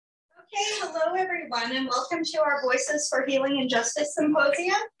Okay, hello everyone, and welcome to our Voices for Healing Justice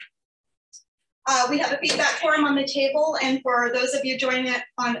Symposium. We have a feedback form on the table, and for those of you joining us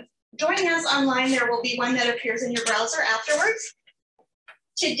online, there will be one that appears in your browser afterwards.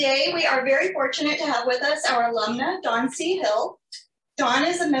 Today, we are very fortunate to have with us our alumna, Dawn C. Hill. Dawn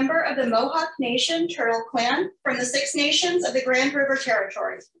is a member of the Mohawk Nation Turtle Clan from the Six Nations of the Grand River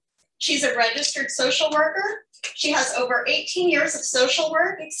Territory. She's a registered social worker. She has over 18 years of social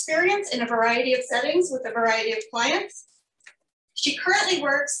work experience in a variety of settings with a variety of clients. She currently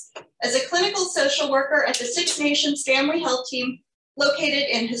works as a clinical social worker at the Six Nations Family Health Team located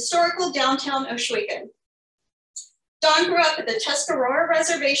in historical downtown Ohsweken. Dawn grew up at the Tuscarora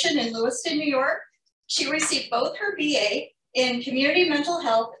Reservation in Lewiston, New York. She received both her BA in community mental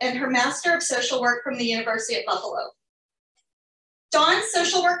health and her Master of Social Work from the University of Buffalo. Dawn's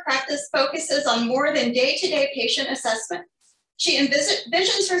social work practice focuses on more than day-to-day patient assessment. She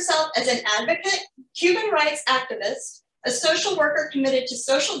envisions herself as an advocate, human rights activist, a social worker committed to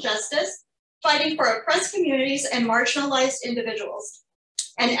social justice, fighting for oppressed communities and marginalized individuals,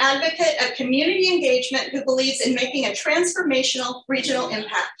 an advocate of community engagement who believes in making a transformational regional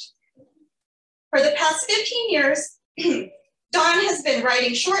impact. For the past 15 years, Dawn has been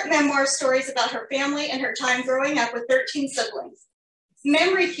writing short memoir stories about her family and her time growing up with 13 siblings.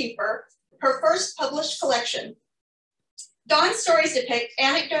 Memory Keeper, her first published collection. Dawn's stories depict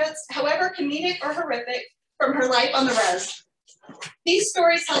anecdotes, however comedic or horrific, from her life on the res. These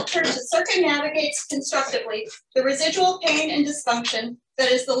stories helped her to circumnavigate constructively the residual pain and dysfunction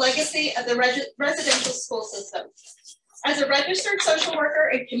that is the legacy of the residential school system. As a registered social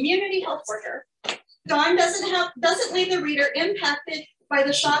worker and community health worker, Dawn doesn't leave the reader impacted by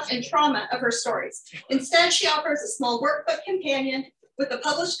the shock and trauma of her stories. Instead, she offers a small workbook companion with a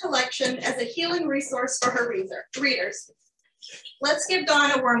published collection as a healing resource for her readers. Let's give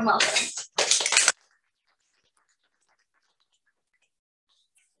Dawn a warm welcome.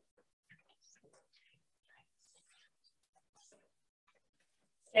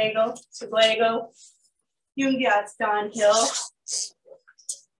 Ego, Seguego, Jungiats Dawn Hill.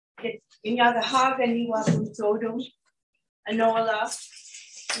 Inyaga Hagen, you are from Sodom, Anola,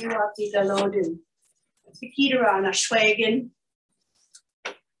 you are the Dalodin, Pikidara, Ashwagen.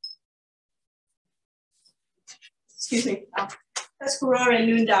 Excuse me, Tuscarora and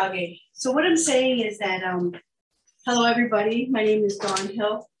Noondage. So what I'm saying is that, hello everybody, my name is Dawn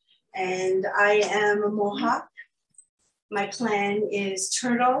Hill, and I am a Mohawk. My clan is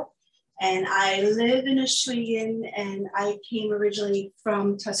Turtle, and I live in Ohsweken, and I came originally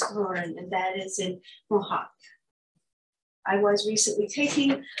from Tuscarora, and that is in Mohawk. I was recently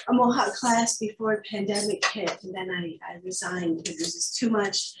taking a Mohawk class before the pandemic hit, and then I resigned because it was just too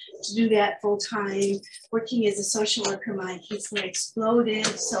much to do that full time. Working as a social worker, my caseload exploded,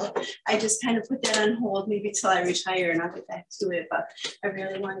 so I just kind of put that on hold, maybe till I retire and I'll get back to it. But I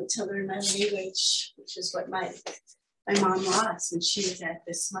really wanted to learn my language, which is what my mom lost when she was at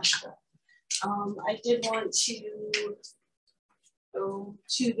this mushroom. I did want to go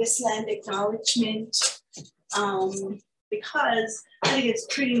to this land acknowledgement. Because I think it's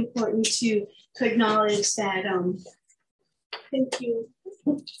pretty important to acknowledge that, thank you.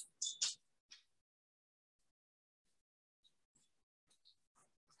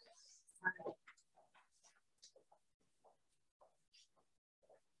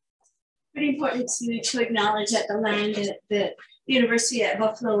 Pretty important to acknowledge that the land that the University at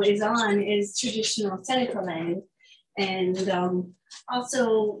Buffalo is on is traditional Seneca land. And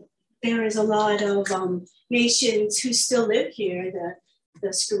also, there is a lot of nations who still live here. The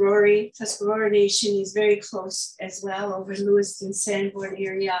Tuscarora Nation is very close as well over in Lewiston, Sanborn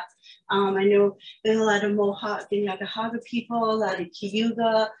area. I know there's a lot of Mohawk and Yagahaga people, a lot of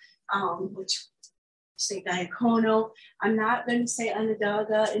Cayuga, which say Diacono. I'm not going to say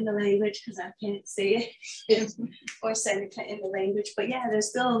Onondaga in the language because I can't say it, or Seneca in the language. But yeah, there's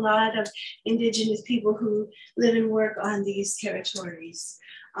still a lot of indigenous people who live and work on these territories.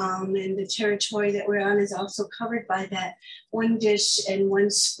 And the territory that we're on is also covered by that one dish and one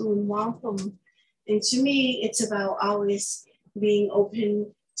spoon wampum. And to me, it's about always being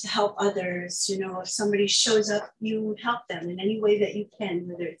open to help others. You know, if somebody shows up, you help them in any way that you can,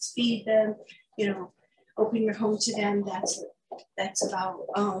 whether it's feed them, you know, open your home to them. That's what that's about.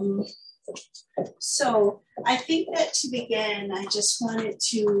 So I think that to begin, I just wanted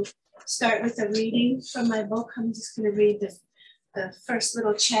to start with a reading from my book. I'm just going to read the first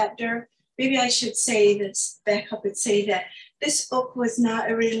little chapter. Maybe I should say this, back up and say that this book was not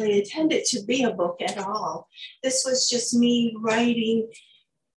originally intended to be a book at all. This was just me writing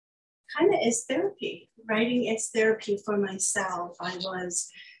kind of as therapy, writing as therapy for myself. I was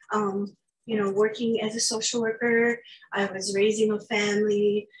you know, working as a social worker. I was raising a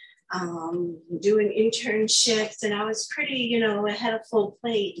family, doing internships, and I was pretty, you know, I had a full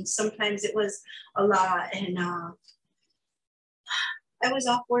plate, and sometimes it was a lot. And I was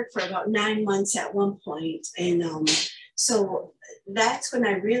off work for about 9 months at one point. And so that's when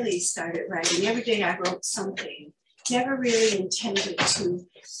I really started writing. Every day I wrote something. Never really intended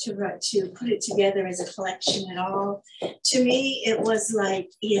to put it together as a collection at all. To me, it was like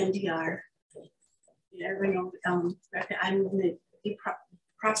EMDR. You never know, I'm in the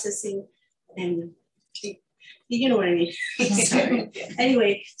processing and you know what I mean. Sorry.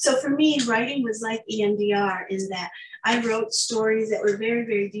 Anyway, so for me, writing was like EMDR in that I wrote stories that were very,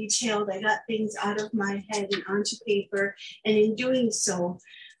 very detailed. I got things out of my head and onto paper. And in doing so,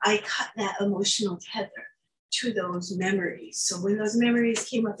 I cut that emotional tether to those memories. So when those memories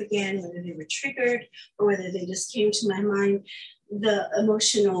came up again, whether they were triggered or whether they just came to my mind, the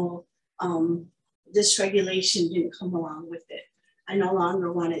emotional dysregulation didn't come along with it. I no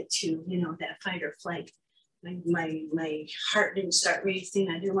longer wanted to, you know, that fight or flight. My heart didn't start racing.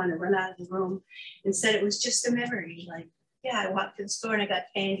 I didn't want to run out of the room. Instead, it was just a memory. Like, yeah, I walked to the store and I got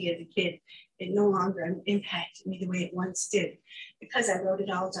candy as a kid. It no longer impacted me the way it once did because I wrote it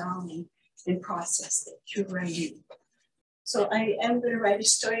all down and processed it through writing. So I am going to write a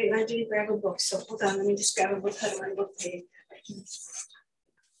story, and I didn't grab a book. So hold on, let me just grab a book out of my book page.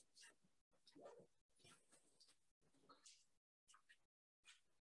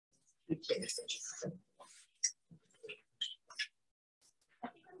 Okay. I'm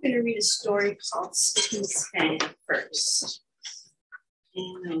going to read a story called Sticky Span first.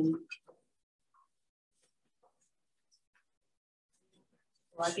 And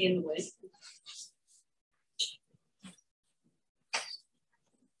will I be in the way?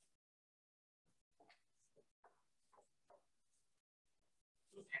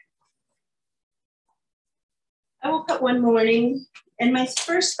 I woke up one morning and my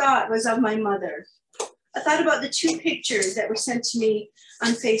first thought was of my mother. I thought about the 2 pictures that were sent to me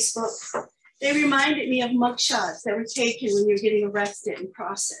on Facebook. They reminded me of mugshots that were taken when you're getting arrested and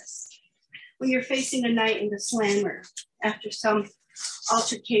processed, when you're facing a night in the slammer after some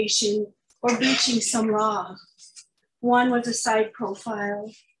altercation or breaching some law. One was a side profile,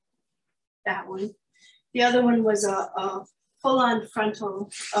 that one. The other one was a full-on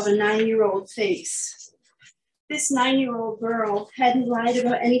frontal of a 9-year-old face. This 9-year-old girl hadn't lied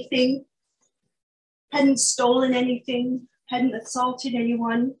about anything, hadn't stolen anything, hadn't assaulted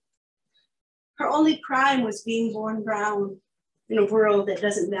anyone. Her only crime was being born brown in a world that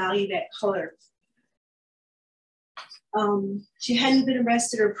doesn't value that color. She hadn't been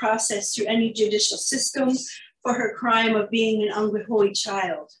arrested or processed through any judicial system for her crime of being an Ungwihoi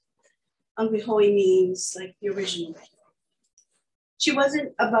child. Ungwihoi means like the original. She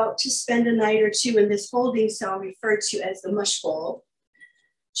wasn't about to spend a night or two in this holding cell referred to as the mush bowl.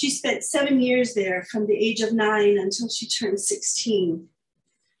 She spent 7 years there from the age of 9 until she turned 16.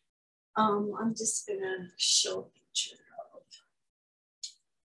 I'm just gonna show a picture of,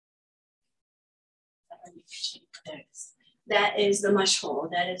 that is the mush hole.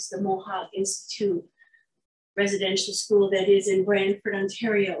 That is the Mohawk Institute residential school that is in Brantford,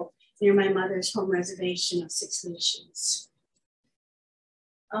 Ontario, near my mother's home reservation of 6 Nations.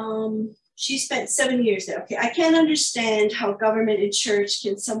 She spent 7 years there. Okay, I can't understand how government and church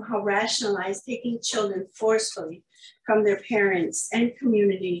can somehow rationalize taking children forcefully from their parents and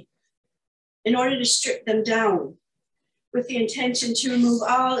community in order to strip them down with the intention to remove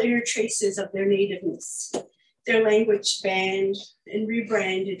all inner traces of their nativeness, their language banned and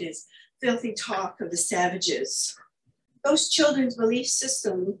rebranded as filthy talk of the savages. Those children's belief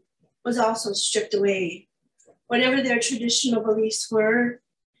system was also stripped away. Whatever their traditional beliefs were,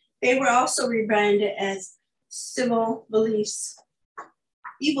 they were also rebranded as civil beliefs,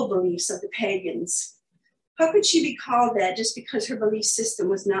 evil beliefs of the pagans. How could she be called that just because her belief system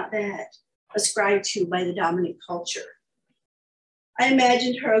was not that ascribed to by the dominant culture? I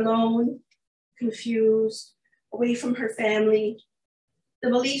imagined her alone, confused, away from her family.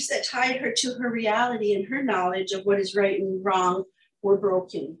 The beliefs that tied her to her reality and her knowledge of what is right and wrong were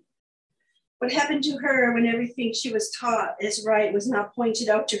broken. What happened to her when everything she was taught as right was now pointed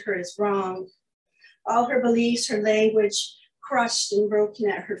out to her as wrong? All her beliefs, her language, crushed and broken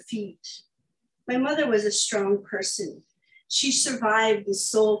at her feet. My mother was a strong person. She survived the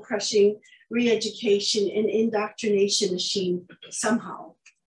soul-crushing re-education and indoctrination machine somehow.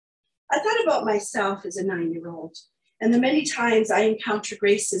 I thought about myself as a 9-year-old and the many times I encountered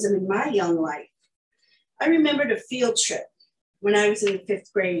racism in my young life. I remembered a field trip when I was in the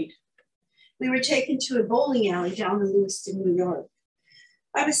 5th grade. We were taken to a bowling alley down in Lewiston, New York.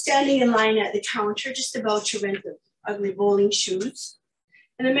 I was standing in line at the counter, just about to rent the ugly bowling shoes.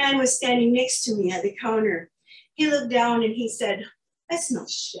 And a man was standing next to me at the counter. He looked down and he said, "I smell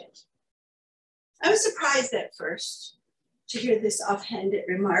shit." I was surprised at first to hear this offhanded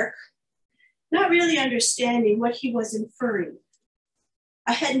remark, not really understanding what he was inferring.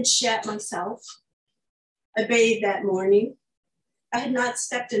 I hadn't shat myself. I bathed that morning. I had not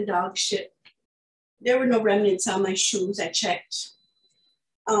stepped in dog shit. There were no remnants on my shoes, I checked.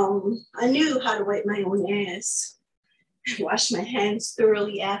 I knew how to wipe my own ass and wash my hands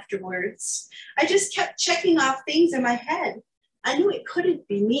thoroughly afterwards. I just kept checking off things in my head. I knew it couldn't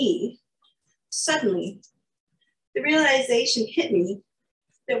be me. Suddenly, the realization hit me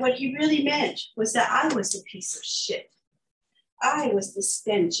that what he really meant was that I was a piece of shit. I was the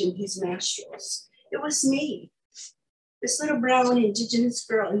stench in his nostrils. It was me, this little brown indigenous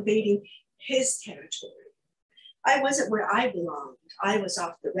girl invading his territory. I wasn't where I belonged. I was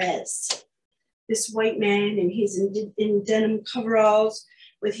off the res. This white man in his in denim coveralls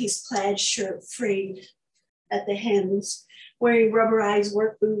with his plaid shirt frayed at the hems, wearing rubberized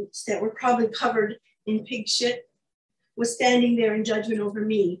work boots that were probably covered in pig shit, was standing there in judgment over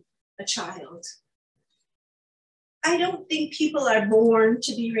me, a child. I don't think people are born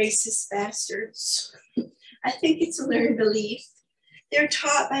to be racist bastards. I think it's a learned belief. They're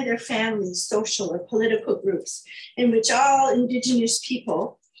taught by their families, social or political groups, in which all indigenous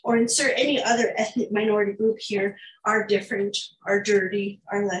people, or insert any other ethnic minority group here, are different, are dirty,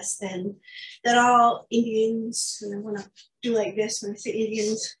 are less than, that all Indians, and I wanna do like this when I say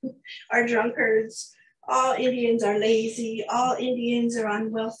Indians, are drunkards, all Indians are lazy, all Indians are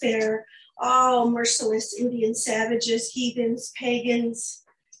on welfare, all merciless Indian savages, heathens, pagans.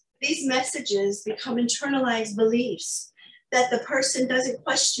 These messages become internalized beliefs that the person doesn't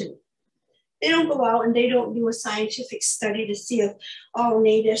question. They don't go out and they don't do a scientific study to see if all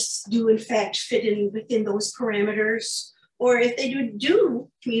natives do in fact fit in within those parameters, or if they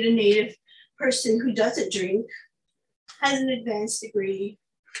do meet a native person who doesn't drink, has an advanced degree,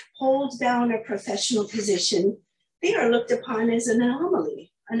 holds down a professional position, they are looked upon as an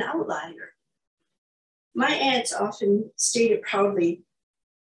anomaly, an outlier. My aunts often stated proudly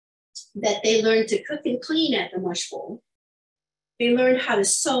that they learned to cook and clean at the mush bowl. They learned how to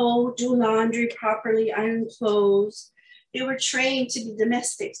sew, do laundry properly, iron clothes. They were trained to be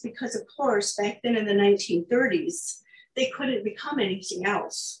domestics because, of course, back then in the 1930s, they couldn't become anything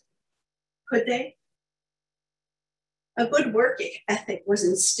else. Could they? A good work ethic was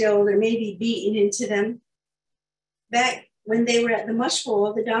instilled or maybe beaten into them. Back when they were at the mush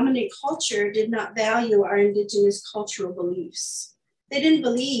bowl, the dominant culture did not value our indigenous cultural beliefs. They didn't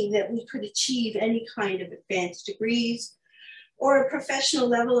believe that we could achieve any kind of advanced degrees or a professional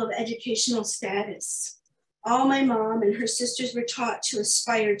level of educational status. All my mom and her sisters were taught to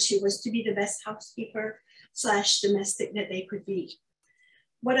aspire to was to be the best housekeeper / domestic that they could be.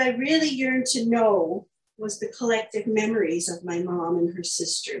 What I really yearned to know was the collective memories of my mom and her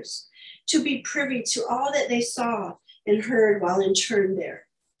sisters, to be privy to all that they saw and heard while interned there.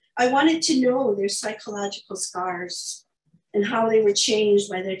 I wanted to know their psychological scars and how they were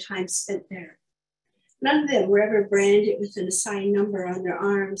changed by their time spent there. None of them were ever branded with an assigned number on their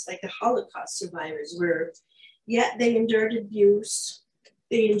arms like the Holocaust survivors were, yet they endured abuse,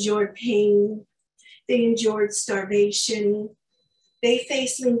 they endured pain, they endured starvation, they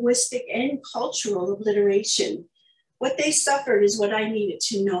faced linguistic and cultural obliteration. What they suffered is what I needed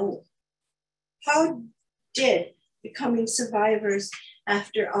to know. How did becoming survivors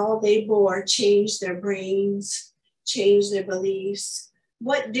after all they bore change their brains, change their beliefs?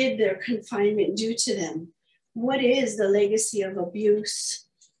 What did their confinement do to them? What is the legacy of abuse,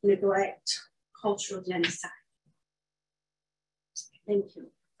 neglect, cultural genocide? Thank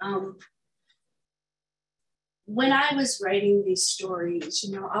you. When I was writing these stories,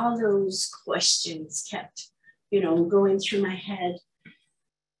 all those questions kept, going through my head.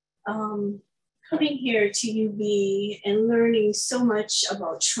 Coming here to UB and learning so much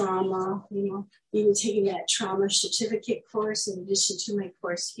about trauma, even taking that trauma certificate course in addition to my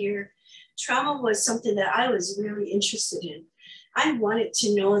course here. Trauma was something that I was really interested in. I wanted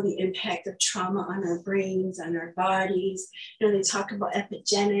to know the impact of trauma on our brains, on our bodies. They talk about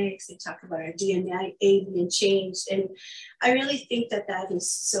epigenetics, they talk about our DNA being changed. And I really think that that is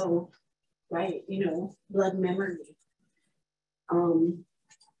so right, blood memory.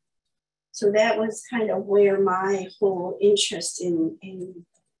 So that was kind of where my whole interest in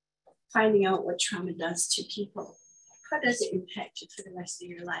finding out what trauma does to people. How does it impact you for the rest of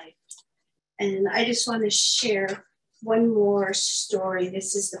your life? And I just want to share one more story.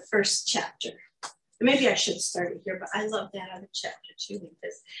 This is the first chapter maybe I should start it here, but I love that other chapter too,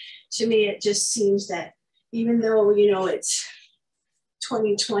 because to me, it just seems that even though, you know, it's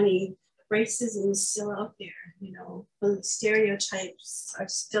 2020, racism is still out there, you know, the stereotypes are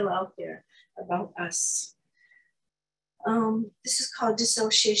still out there about us. This is called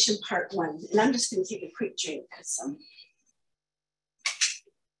Dissociation Part 1, and I'm just going to take a quick drink because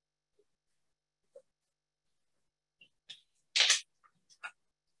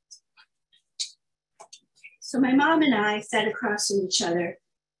So my mom and I sat across from each other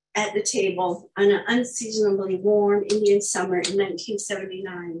at the table on an unseasonably warm Indian summer in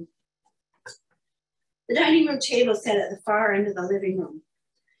 1979. The dining room table sat at the far end of the living room.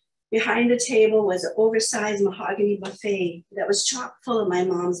 Behind the table was an oversized mahogany buffet that was chock full of my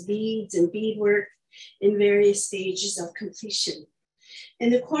mom's beads and beadwork in various stages of completion. In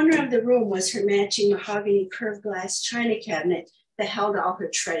the corner of the room was her matching mahogany curved glass china cabinet that held all her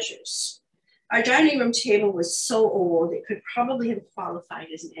treasures. Our dining room table was so old, it could probably have qualified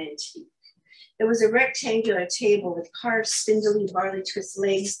as an antique. It was a rectangular table with carved spindly barley twist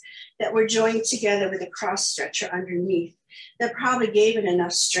legs that were joined together with a cross stretcher underneath that probably gave it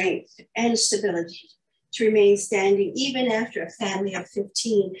enough strength and stability to remain standing even after a family of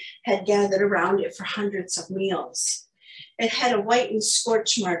 15 had gathered around it for hundreds of meals. It had a whitened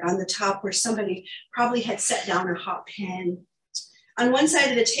scorch mark on the top where somebody probably had set down a hot pan. On one side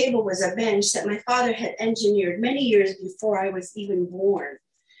of the table was a bench that my father had engineered many years before I was even born.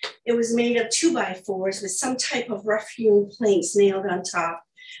 It was made of 2x4s with some type of rough-hewn planks nailed on top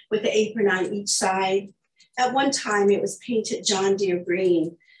with the apron on each side. At one time, it was painted John Deere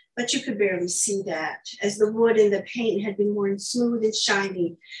green, but you could barely see that as the wood and the paint had been worn smooth and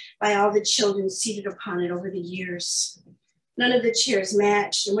shiny by all the children seated upon it over the years. None of the chairs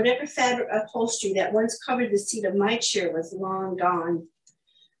matched, and whatever fabric upholstery that once covered the seat of my chair was long gone.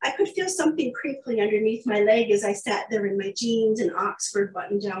 I could feel something crinkling underneath my leg as I sat there in my jeans and Oxford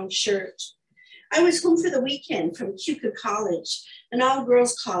button-down shirt. I was home for the weekend from Keuka College, an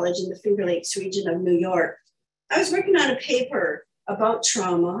all-girls college in the Finger Lakes region of New York. I was working on a paper about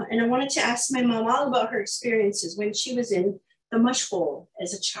trauma, and I wanted to ask my mom all about her experiences when she was in the mush hole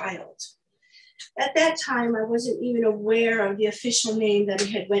as a child. At that time, I wasn't even aware of the official name that it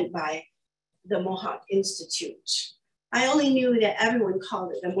had went by, the Mohawk Institute. I only knew that everyone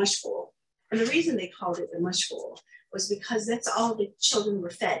called it the mush bowl. And the reason they called it the mush bowl was because that's all the children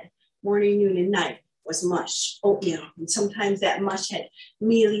were fed, morning, noon, and night, was mush, oatmeal. And sometimes that mush had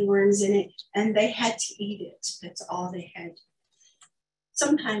mealy worms in it, and they had to eat it. That's all they had.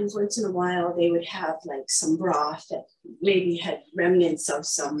 Sometimes, once in a while, they would have like some broth that maybe had remnants of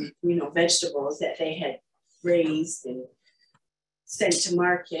some, vegetables that they had raised and sent to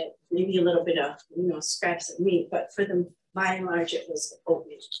market, maybe a little bit of, scraps of meat, but for them, by and large, it was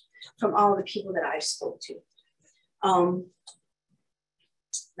oatmeal from all the people that I spoke to.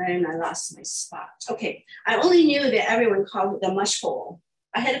 Then I lost my spot. Okay, I only knew that everyone called it the mush bowl.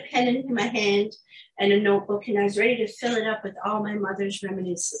 I had a pen in my hand and a notebook, and I was ready to fill it up with all my mother's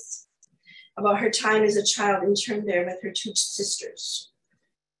reminiscences about her time as a child interned there with her 2 sisters.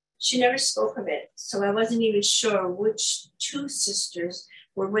 She never spoke of it, so I wasn't even sure which 2 sisters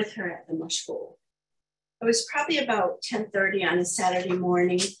were with her at the mush bowl. It was probably about 10:30 on a Saturday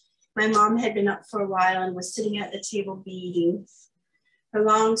morning. My mom had been up for a while and was sitting at the table beading. Her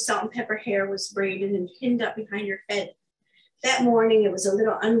long salt and pepper hair was braided and pinned up behind her head. That morning, it was a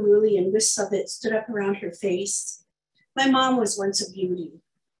little unruly and wisps of it stood up around her face. My mom was once a beauty.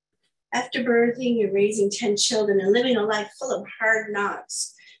 After birthing and raising 10 children and living a life full of hard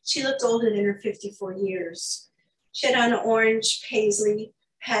knocks, she looked older than her 54 years. She had on an orange paisley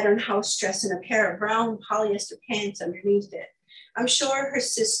pattern house dress and a pair of brown polyester pants underneath it. I'm sure her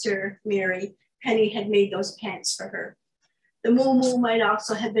sister, Mary, Penny, had made those pants for her. The moo-moo might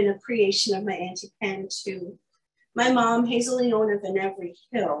also have been a creation of my Auntie Pen, too. My mom, Hazel Leona Venevri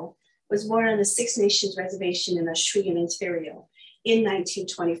Hill, was born on the Six Nations Reservation in Oswego, Ontario in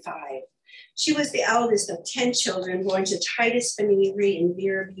 1925. She was the eldest of 10 children born to Titus Venevri and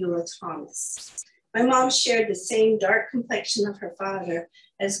Vera Beulah Thomas. My mom shared the same dark complexion of her father,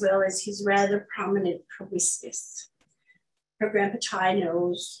 as well as his rather prominent proboscis. Her grandpa Ty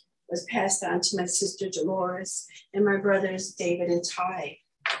nose was passed on to my sister Dolores and my brothers David and Ty.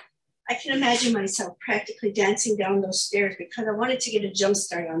 I can imagine myself practically dancing down those stairs because I wanted to get a jump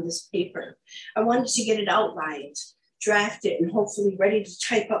start on this paper. I wanted to get it outlined, drafted, and hopefully ready to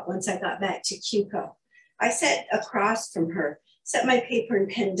type up once I got back to Keuka. I sat across from her, set my paper and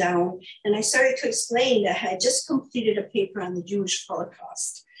pen down, and I started to explain that I had just completed a paper on the Jewish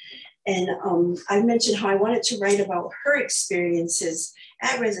Holocaust. And I mentioned how I wanted to write about her experiences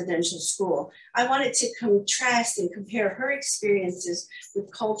at residential school. I wanted to contrast and compare her experiences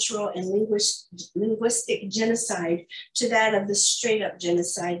with cultural and linguistic genocide to that of the straight up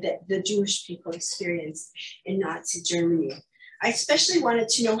genocide that the Jewish people experienced in Nazi Germany. I especially wanted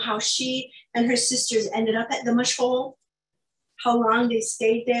to know how she and her sisters ended up at the mush hole, how long they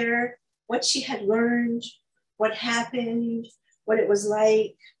stayed there, what she had learned, what happened, what it was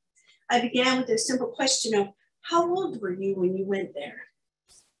like. I began with a simple question of, how old were you when you went there?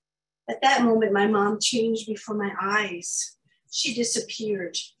 At that moment, my mom changed before my eyes. She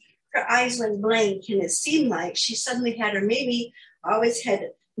disappeared. Her eyes went blank, and it seemed like she suddenly had, or maybe always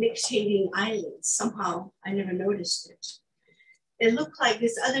had, nictitating eyelids. Somehow, I never noticed it. It looked like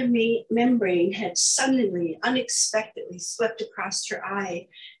this other membrane had suddenly, unexpectedly swept across her eye,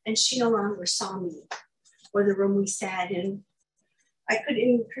 and she no longer saw me or the room we sat in. I could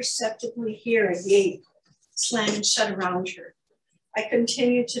imperceptibly hear a gate slam and shut around her. I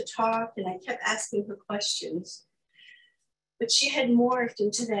continued to talk, and I kept asking her questions. But she had morphed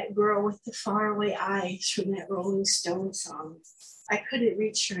into that girl with the faraway eyes from that Rolling Stone song. I couldn't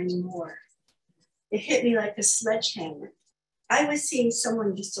reach her anymore. It hit me like a sledgehammer. I was seeing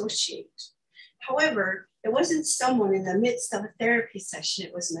someone dissociate. However, it wasn't someone in the midst of a therapy session,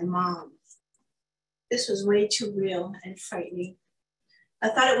 it was my mom. This was way too real and frightening. I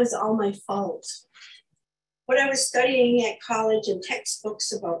thought it was all my fault. What I was studying at college and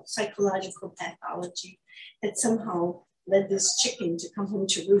textbooks about psychological pathology had somehow led this chicken to come home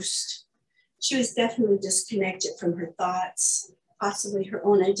to roost. She was definitely disconnected from her thoughts, possibly her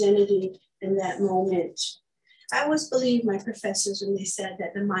own identity in that moment. I always believed my professors when they said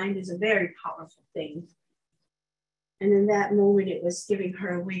that the mind is a very powerful thing. And in that moment, it was giving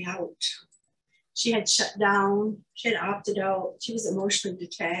her a way out. She had shut down, she had opted out, she was emotionally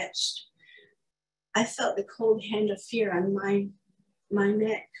detached. I felt the cold hand of fear on my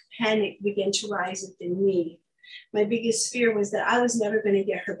neck. Panic began to rise within me. My biggest fear was that I was never going to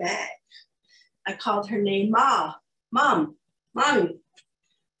get her back. I called her name, Ma, Mom, Mommy.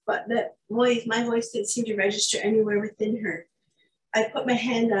 But that voice, my voice didn't seem to register anywhere within her. I put my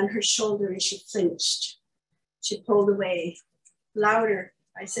hand on her shoulder and she flinched. She pulled away. Louder,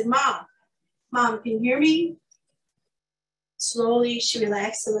 I said, Mom, Mom, can you hear me? Slowly, she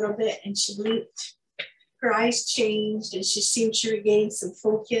relaxed a little bit and she blinked. Her eyes changed and she seemed to regain some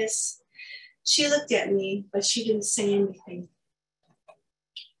focus. She looked at me, but she didn't say anything.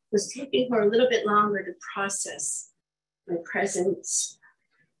 It was taking her a little bit longer to process my presence.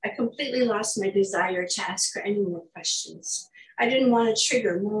 I completely lost my desire to ask her any more questions. I didn't want to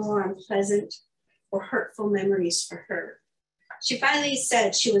trigger more unpleasant or hurtful memories for her. She finally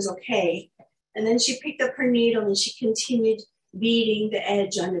said she was okay. And then she picked up her needle and she continued beating the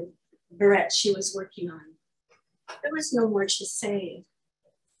edge on the barrette she was working on. There was no more to say.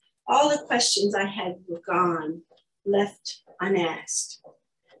 All the questions I had were gone, left unasked.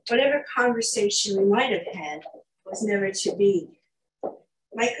 Whatever conversation we might have had was never to be.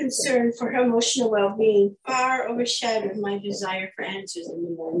 My concern for her emotional well-being far overshadowed my desire for answers in the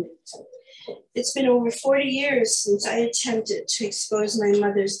moment. It's been over 40 years since I attempted to expose my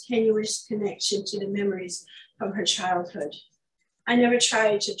mother's tenuous connection to the memories of her childhood. I never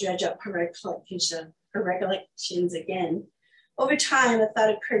tried to dredge up her recollections again. Over time, a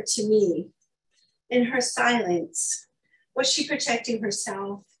thought occurred to me. In her silence, was she protecting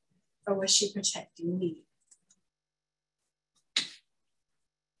herself or was she protecting me?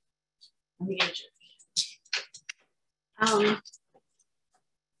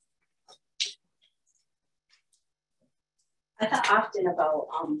 I thought often about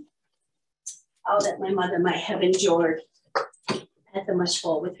all that my mother might have endured at the mush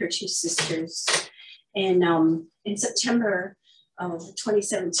hole with her two sisters. And in September of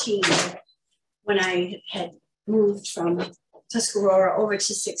 2017, when I had moved from Tuscarora over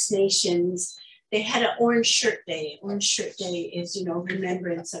to Six Nations, they had an Orange Shirt Day. Orange Shirt Day is,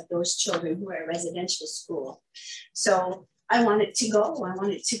 remembrance of those children who were at residential school. So I wanted to go. I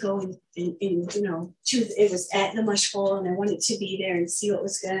wanted to go and it was at the mush hole, and I wanted to be there and see what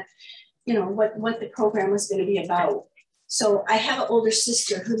was gonna, what the program was gonna be about. So I have an older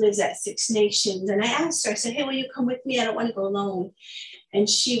sister who lives at Six Nations, and I asked her, I said, hey, will you come with me? I don't want to go alone. And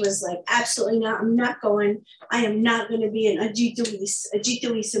she was like, absolutely not. I'm not going. I am not going to be an Ajituis.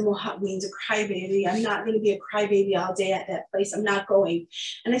 Ajituis in Mohawk means a crybaby. I'm not going to be a crybaby all day at that place. I'm not going.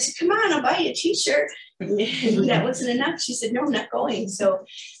 And I said, come on, I'll buy you a t-shirt. And that wasn't enough. She said, no, I'm not going. So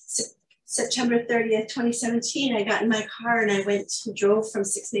September 30th, 2017, I got in my car and I drove from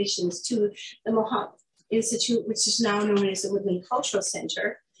Six Nations to the Mohawk Institute, which is now known as the Woodland Cultural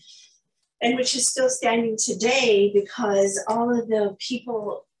Center. and which is still standing today, because all of the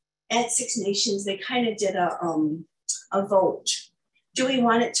people at Six Nations, they kind of did a vote. Do we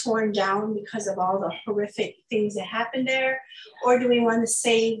want it torn down because of all the horrific things that happened there? Or do we want to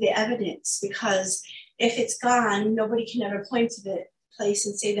save the evidence? Because if it's gone, nobody can ever point to the place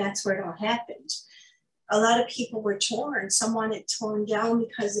and say that's where it all happened. A lot of people were torn. Some wanted torn down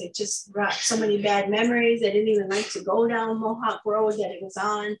because it just brought so many bad memories. They didn't even like to go down Mohawk Road that it was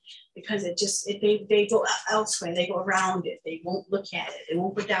on, because they go elsewhere. They go around it. They won't look at it. They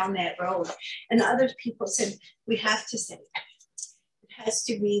won't go down that road. And other people said, we have to say it. It has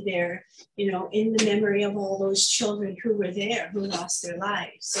to be there, you know, in the memory of all those children who were there, who lost their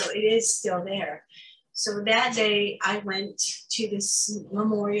lives. So it is still there. So that day I went to this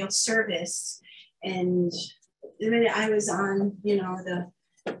memorial service. And the minute I was on, you know,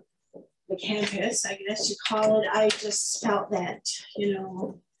 the campus, I guess you call it, I just felt that, you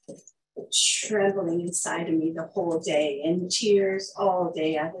know, trembling inside of me the whole day, and tears all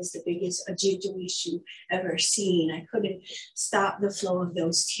day. I was the biggest Ojibwe you've ever seen. I couldn't stop the flow of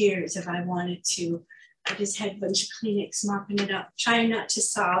those tears if I wanted to. I just had a bunch of Kleenex mopping it up, trying not to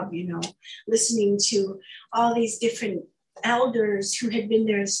sob, you know, listening to all these different elders who had been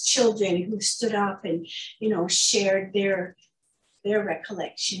there as children, who stood up and, you know, shared their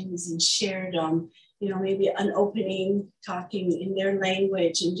recollections and shared, you know, maybe an opening, talking in their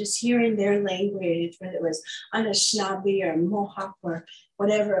language, and just hearing their language, whether it was Anishinaabe or Mohawk or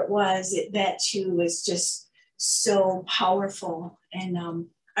whatever it was, that too was just so powerful. And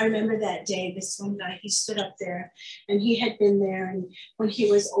I remember that day, this one guy, he stood up there, and he had been there, and when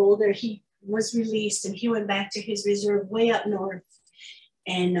he was older, he was released and he went back to his reserve way up north.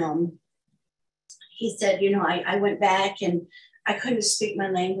 And he said, you know, I went back and I couldn't speak my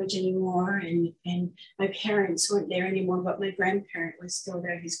language anymore, and my parents weren't there anymore, but my grandparent was still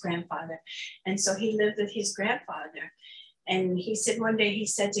there, his grandfather. And so he lived with his grandfather. And he said one day, he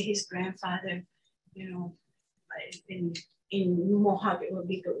said to his grandfather, you know, in Mohawk, it would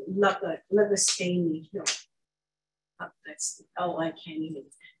be Lugastani. No, that's, oh, I can't even.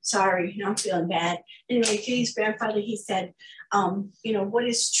 Sorry, you know, I'm feeling bad. Anyway, to his grandfather, he said, you know, what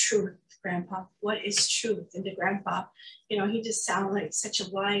is truth, Grandpa? What is truth? And the grandpa, you know, he just sounded like such a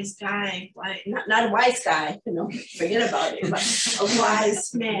wise guy. Not a wise guy, you know, forget about it, but a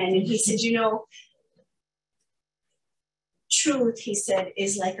wise man. And he said, you know, truth, he said,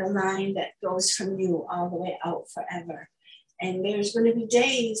 is like a line that goes from you all the way out forever. And there's going to be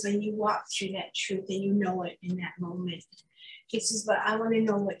days when you walk through that truth and you know it in that moment. He says, but I want to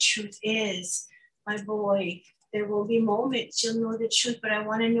know what truth is. My boy, there will be moments you'll know the truth, but I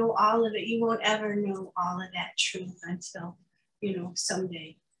want to know all of it. You won't ever know all of that truth until, you know,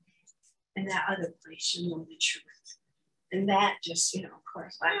 someday in that other place you'll know the truth. And that just, you know, of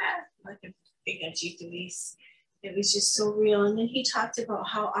course, like a big Ojibwe, it was just so real. And then he talked about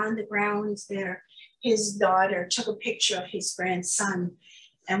how on the grounds there, his daughter took a picture of his grandson.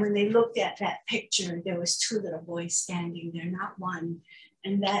 And when they looked at that picture, there was two little boys standing there, not one.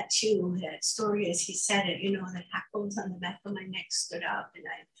 And that too, that story as he said it, you know, the hackles on the back of my neck stood up, and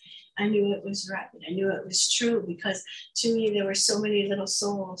I knew it was right. I knew it was true, because to me, there were so many little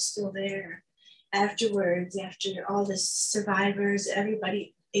souls still there. Afterwards, after all the survivors,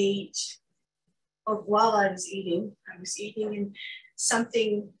 everybody ate. While I was eating and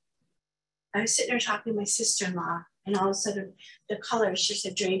something, I was sitting there talking to my sister-in-law, and all of a sudden the colors just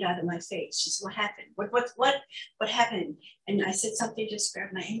had drained out of my face. She said, what happened? What happened? And I said, something just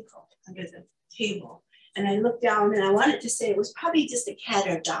grabbed my ankle under the table. And I looked down, and I wanted to say it was probably just a cat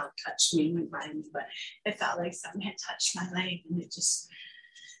or dog touched me, went by me, but it felt like something had touched my leg, and it just,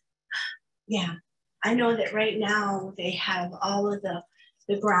 yeah. I know that right now they have all of the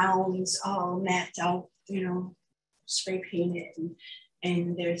grounds all mapped out, you know, spray painted,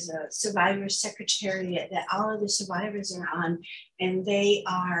 and there's a survivor secretariat that all of the survivors are on, and they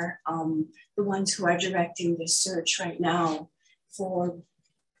are the ones who are directing the search right now for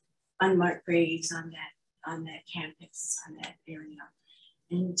unmarked graves on that campus, on that area.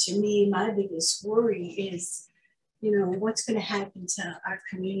 And to me, my biggest worry is, you know, what's going to happen to our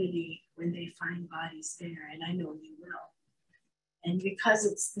community when they find bodies there, and I know they will. And because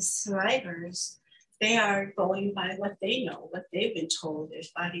it's the survivors, they are going by what they know, what they've been told.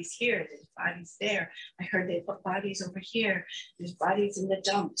 There's bodies here, there's bodies there. I heard they put bodies over here. There's bodies in the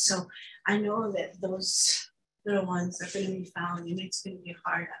dump. So I know that those little ones are going to be found, and it's going to be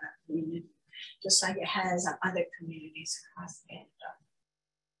hard on our community, just like it has on other communities across Canada.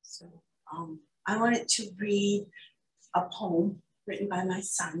 So I wanted to read a poem written by my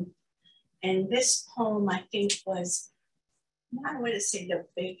son. And this poem, I think, was I don't want to say the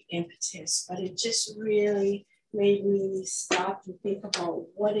big impetus, but it just really made me stop and think about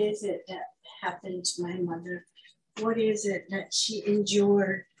what is it that happened to my mother? What is it that she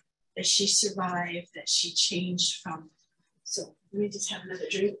endured, that she survived, that she changed from? So let me just have another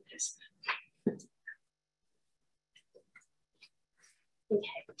drink. Okay.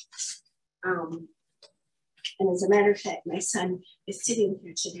 And as a matter of fact, my son is sitting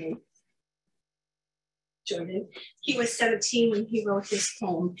here today. Jordan. He was 17 when he wrote this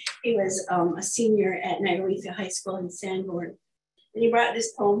poem. He was a senior at Niagara High School in Sanborn. And he brought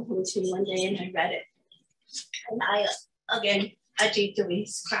this poem home to me one day and I read it. And I, again, deeply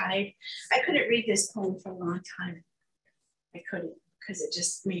cried. I couldn't read this poem for a long time. I couldn't, because it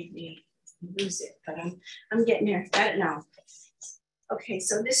just made me lose it. But I'm getting there. Got it now. Okay,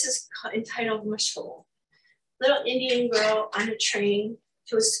 so this is entitled Mashol. Little Indian girl on a train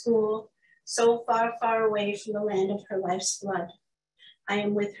to a school so far, far away from the land of her life's blood. I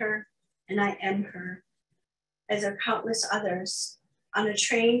am with her and I am her, as are countless others, on a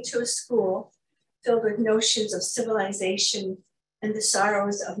train to a school filled with notions of civilization and the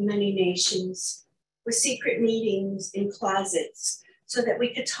sorrows of many nations, with secret meetings in closets so that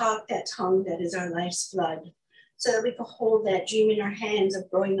we could talk that tongue that is our life's blood, so that we could hold that dream in our hands of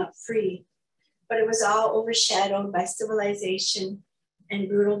growing up free. But it was all overshadowed by civilization and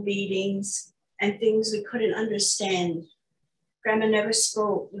brutal beatings and things we couldn't understand. Grandma never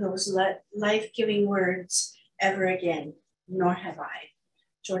spoke those life-giving words ever again, nor have I.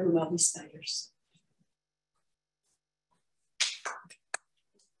 Jordan Welby Stiers.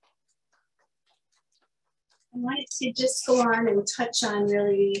 I wanted to just go on and touch on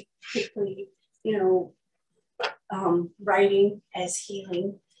really quickly, you know, writing as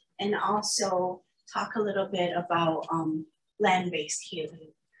healing, and also talk a little bit about land-based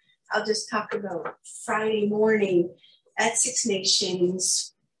healing. I'll just talk about Friday morning at Six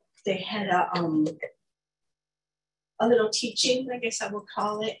Nations. They had a little teaching, I guess I would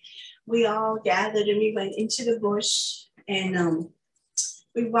call it. We all gathered and we went into the bush, and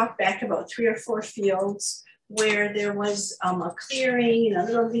we walked back about 3 or 4 fields where there was a clearing and a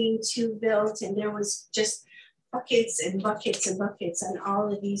little lean-to built, and there was just buckets and buckets and buckets on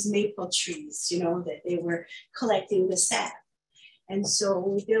all of these maple trees, you know, that they were collecting the sap. And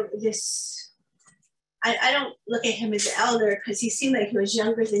so there, this, I don't look at him as an elder because he seemed like he was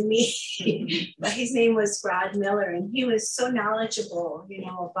younger than me, but his name was Rod Miller, and he was so knowledgeable, you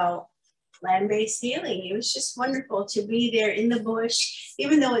know, about land-based healing. It was just wonderful to be there in the bush,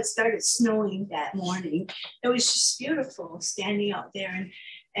 even though it started snowing that morning. It was just beautiful standing out there.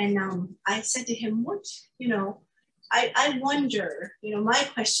 And I said to him, what, you know, I wonder, you know, my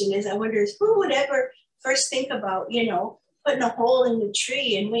question is, I wonder who would ever first think about, you know, putting a hole in the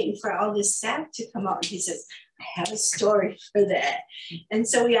tree and waiting for all this sap to come out. And he says, I have a story for that. And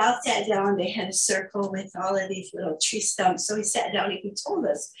so we all sat down. They had a circle with all of these little tree stumps. So he sat down and he told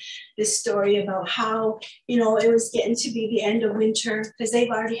us this story about how, you know, it was getting to be the end of winter because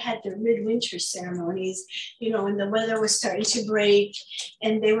they've already had their midwinter ceremonies, you know, and the weather was starting to break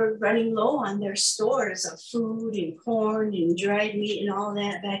and they were running low on their stores of food and corn and dried meat and all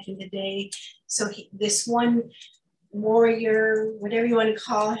that back in the day. So this one warrior, whatever you want to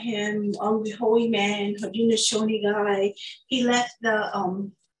call him, holy man, Haudenosaunee guy, he left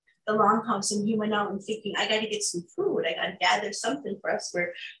the longhouse and he went out and thinking, I got to get some food. I got to gather something for us.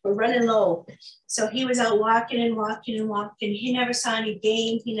 We're running low. So he was out walking and walking and walking. He never saw any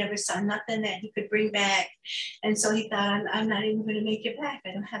game. He never saw nothing that he could bring back. And so he thought, I'm not even going to make it back.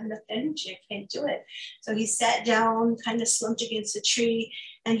 I don't have enough energy. I can't do it. So he sat down, kind of slumped against a tree,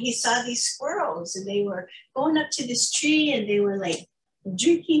 and he saw these squirrels, and they were going up to this tree, and they were like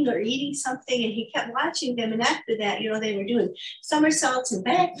drinking or eating something, and he kept watching them. And after that, you know, they were doing somersaults and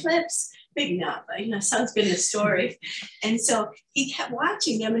backflips. Maybe not, but, you know, sounds good in the story. And so he kept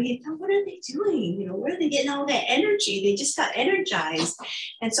watching them, and he thought, what are they doing? You know, where are they getting all that energy? They just got energized.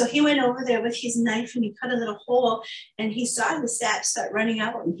 And so he went over there with his knife, and he cut a little hole, and he saw the sap start running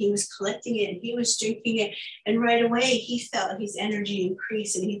out, and he was collecting it, and he was drinking it. And right away, he felt his energy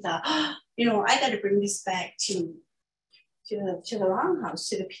increase, and he thought, oh, you know, I got to bring this back to the longhouse,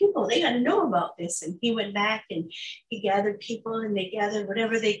 to the people. They got to know about this. And he went back and he gathered people, and they gathered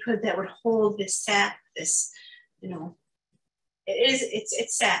whatever they could that would hold this sap, this, you know,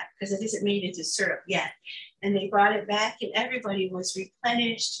 it's sap because it isn't made into syrup yet. And they brought it back, and everybody was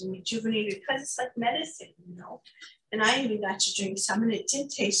replenished and rejuvenated because it's like medicine, you know. And I even got to drink some, and it did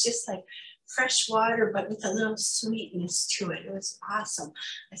taste just like fresh water, but with a little sweetness to it. It was awesome.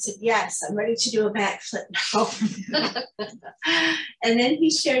 I said, yes, I'm ready to do a backflip now. And then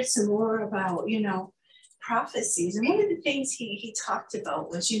he shared some more about, you know, prophecies. And one of the things he talked about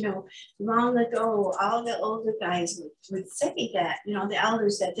was, you know, long ago, all the older guys would say that, you know, the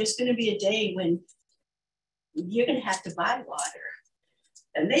elders, that there's going to be a day when you're going to have to buy water.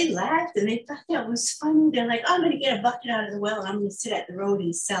 And they laughed and they thought that was funny. They're like, oh, I'm going to get a bucket out of the well and I'm going to sit at the road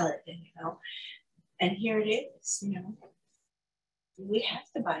and sell it, and, you know. And here it is, you know. We have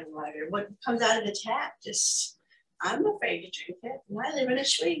to buy water. What comes out of the tap, just, I'm afraid to drink it. And I live in a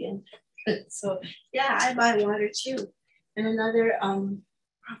Schweigen. So yeah, I buy water too. And another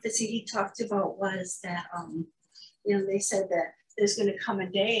prophecy he talked about was that, you know, they said that there's going to come a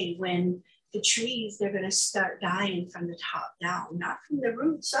day when the trees, they're going to start dying from the top down, not from the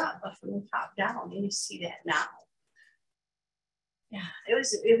roots up, but from the top down. And you see that now. Yeah, it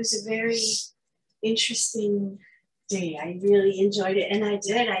was a very interesting day. I really enjoyed it. And I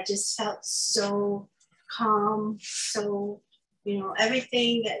just felt so calm, so, you know,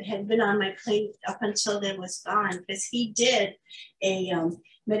 everything that had been on my plate up until then was gone, because he did a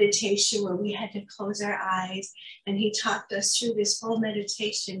meditation where we had to close our eyes, and he talked us through this whole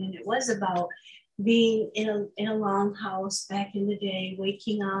meditation, and it was about being in a longhouse back in the day,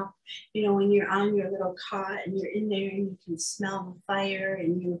 waking up, you know, when you're on your little cot and you're in there and you can smell the fire,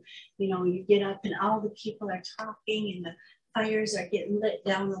 and you know, you get up and all the people are talking and the fires are getting lit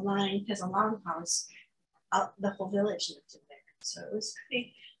down the line, because a longhouse, the whole village lived in there. So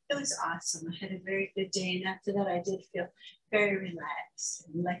it was awesome. I had a very good day. And after that, I did feel very relaxed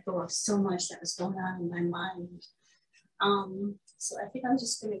and let go of so much that was going on in my mind. So I think I'm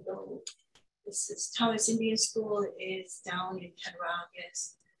just going to go. This is Thomas Indian School is down in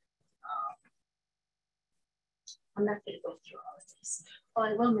Cattaraugus. I'm not going to go through all of this. Oh,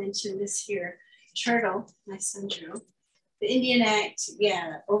 I will mention this here. Turtle, my son drew. The Indian Act,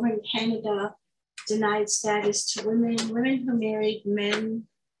 yeah, over in Canada, denied status to women. Women who married men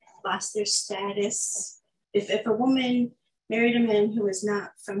lost their status. If a woman married a man who was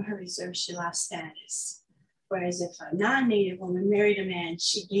not from her reserve, she lost status. Whereas if a non-Native woman married a man,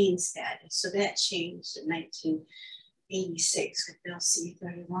 she gained status. So that changed in 1986 with Bill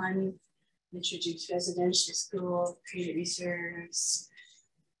C-31, introduced residential school, created reserves,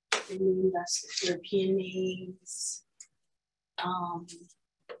 renamed us with European names.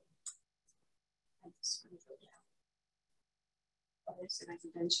 There's a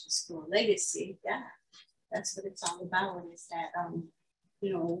residential school legacy. Yeah, that's what it's all about, is that,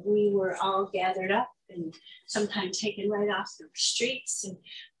 you know, we were all gathered up and sometimes taken right off the streets and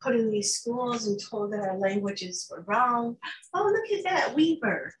put in these schools and told that our languages were wrong. Oh, look at that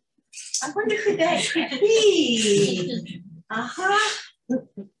Weaver. I wonder who that could be.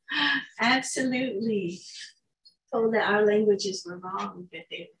 Absolutely. Told that our languages were wrong, that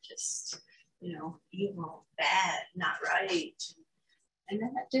they were just, you know, evil, bad, not right. And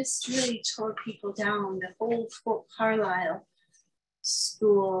that just really tore people down. The whole Fort Carlisle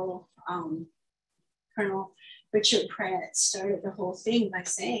school, Colonel Richard Pratt started the whole thing by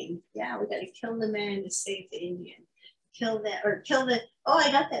saying, yeah, we got to kill the man to save the Indian. Kill the, oh,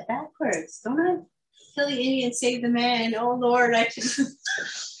 I got that backwards, don't I? Kill the Indian, save the man. Oh, Lord, I can,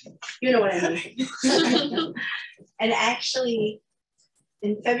 you know what I mean. And actually,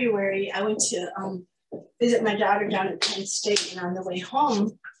 in February, I went to visit my daughter down at Penn State, and on the way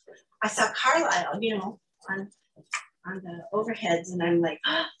home, I saw Carlisle, you know, on the overheads, and I'm like,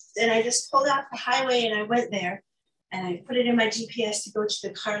 oh, and I just pulled off the highway and I went there, and I put it in my GPS to go to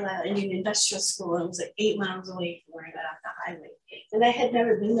the Carlisle Indian Industrial School. It was like 8 miles away from where I got off the highway, and I had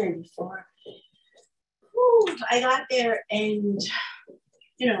never been there before. Whew, I got there, and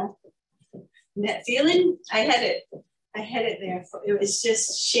you know, that feeling, I had it there. It was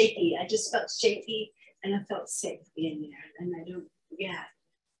just shaky. I just felt shaky, and I felt sick being there. And I don't, yeah.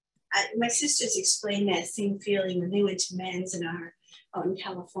 My sisters explained that same feeling when they went to Manzanar out in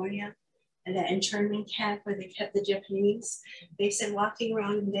California, and that internment camp where they kept the Japanese. They said walking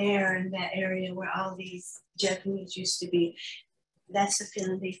around there in that area where all these Japanese used to be, that's the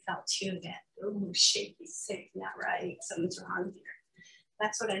feeling they felt too, that, oh, shaky, sick, not right, something's wrong here.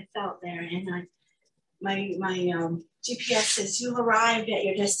 That's what I felt there. And my GPS says, you arrived at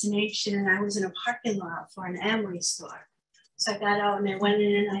your destination, and I was in a parking lot for an Amway store. So I got out and I went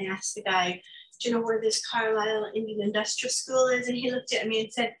in and I asked the guy, do you know where this Carlisle Indian Industrial School is? And he looked at me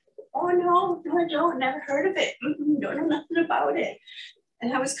and said, oh, no, I don't, never heard of it. Don't know nothing about it.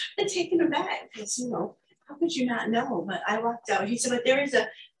 And I was kind of taken aback because, you know, how could you not know? But I walked out. He said, but there is a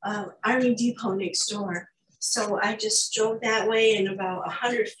Army depot next door. So I just drove that way, and about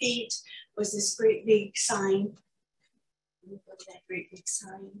 100 feet was this great big sign. Look at that great big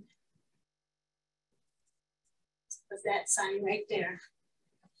sign. Was that sign right there.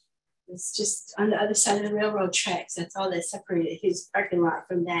 was just on the other side of the railroad tracks. That's all that separated his parking lot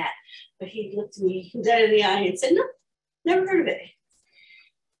from that. But he looked at me dead in the eye and said, no, never heard of it.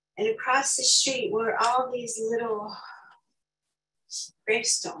 And across the street were all these little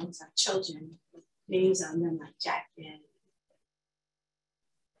gravestones of children with names on them, like Jack and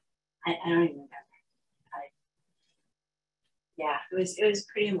I don't even remember. Yeah, it was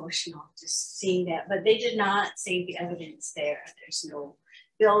pretty emotional just seeing that. But they did not save the evidence there. There's no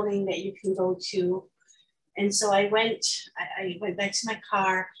building that you can go to. And so I went back to my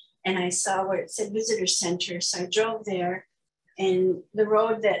car and I saw where it said visitor center. So I drove there, and the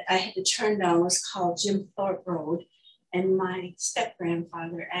road that I had to turn down was called Jim Thorpe Road. And my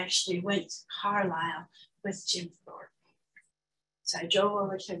step-grandfather actually went to Carlisle with Jim Thorpe. So I drove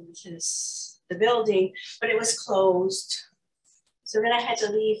over to the building, but it was closed. So then I had to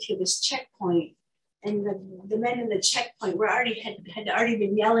leave through this checkpoint, and the men in the checkpoint were had already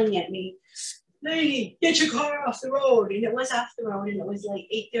been yelling at me, "Lady, get your car off the road!" And it was off the road, and it was like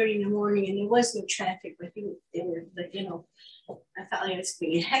 8:30 in the morning, and there was no traffic, but they were, you know, I felt like I was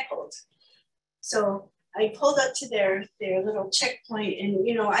being heckled. So I pulled up to their little checkpoint, and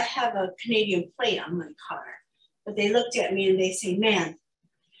you know, I have a Canadian plate on my car, but they looked at me and they say, "Man,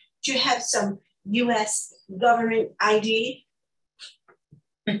 do you have some U.S. government ID?"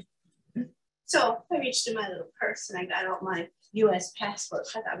 So I reached in my little purse and I got out my U.S. passport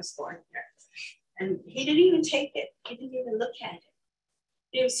because I was born here. And he didn't even take it. He didn't even look at it.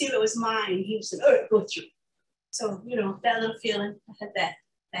 He didn't see if it was mine. He said, "Oh, go through." So, you know, that little feeling, I had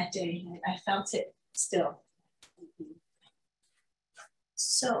that day. I felt it still.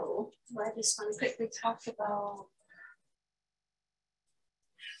 So I just want to quickly talk about,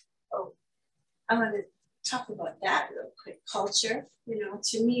 I want to talk about that real quick. Culture, you know,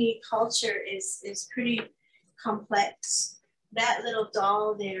 to me, culture is pretty complex. That little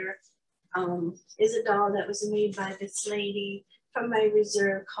doll there is a doll that was made by this lady from my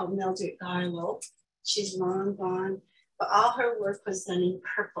reserve called Mildred Garlow. She's long gone, but all her work was done in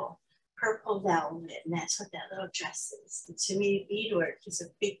purple velvet, and that's what that little dress is. And to me, beadwork is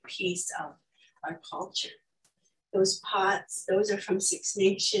a big piece of our culture. Those pots, those are from Six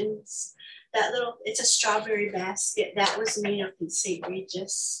Nations. That little, it's a strawberry basket that was made up in St.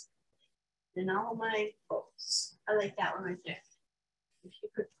 Regis. And all my books, I like that one right there. If you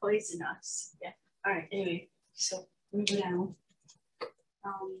could poison us. Yeah. All right, anyway, so moving down.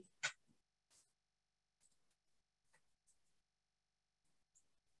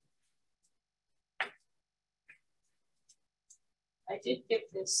 I did give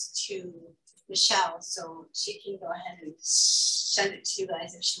this to Michelle, so she can go ahead and send it to you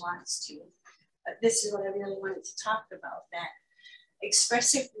guys if she wants to. But this is what I really wanted to talk about, that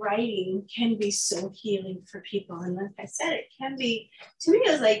expressive writing can be so healing for people. And like I said, it can be, to me,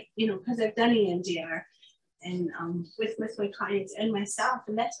 it was like, you know, because I've done EMDR and with my clients and myself,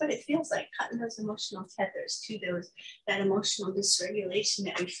 and that's what it feels like, cutting those emotional tethers to that emotional dysregulation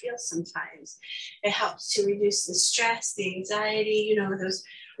that we feel sometimes. It helps to reduce the stress, the anxiety, you know, those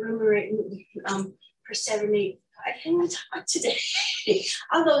perseverate. I can't even talk today.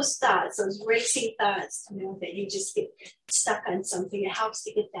 All those thoughts, those racing thoughts, you know, that you just get stuck on something. It helps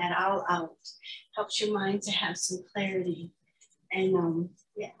to get that all out. Helps your mind to have some clarity, and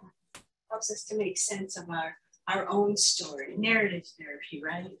yeah, helps us to make sense of our own story. Narrative therapy,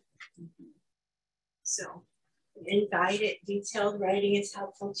 right? Mm-hmm. So, and guided, detailed writing is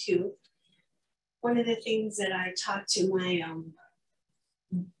helpful too. One of the things that I talked to my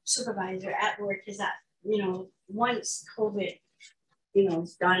supervisor at work is that, you know, once COVID, you know,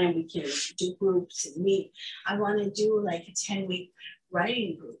 is done and we can do groups and meet, I want to do like a 10-week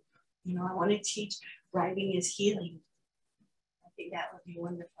writing group. You know, I want to teach writing is healing. I think that would be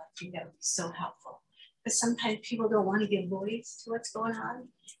wonderful. I think that would be so helpful. Because sometimes people don't want to give voice to what's going on,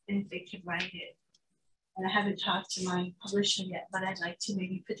 and if they could write it. And I haven't talked to my publisher yet, but I'd like to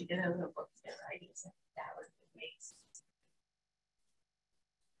maybe put together a little book that writings. That would be amazing.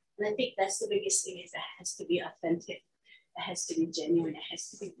 And I think that's the biggest thing, is that it has to be authentic. It has to be genuine. It has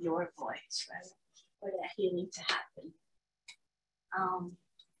to be your voice, right? For that healing to happen.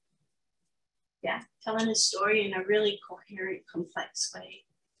 Yeah, telling a story in a really coherent, complex way.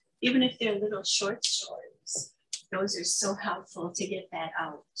 Even if they're little short stories, those are so helpful to get that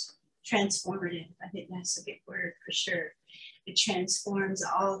out. Transformative, I think that's a big word for sure. It transforms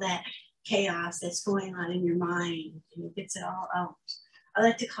all that chaos that's going on in your mind, and it gets it all out. I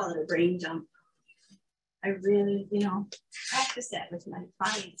like to call it a brain dump. I really, you know, practice that with my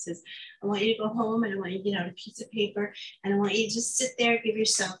clients is I want you to go home and I want you to get out a piece of paper and I want you to just sit there, give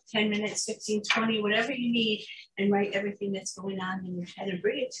yourself 10 minutes, 15, 20, whatever you need and write everything that's going on in your head and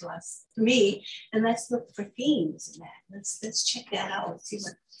bring it to us, to me. And let's look for themes in that. Let's check that out.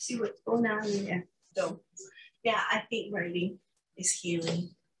 See what's going on in there. So yeah, I think writing is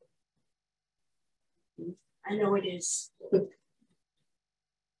healing. I know it is.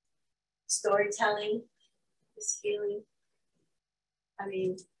 Storytelling is healing. I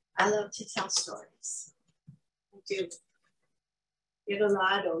mean, I love to tell stories. I do.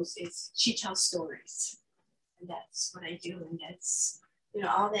 Yolalados is she tells stories. And that's what I do. And that's, you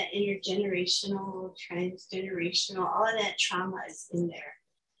know, all that intergenerational, transgenerational, all of that trauma is in there.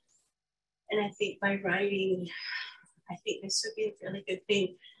 And I think by writing, I think this would be a really good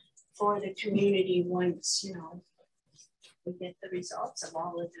thing for the community once, you know, we get the results of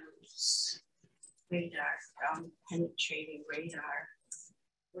all of those radar, penetrating radar.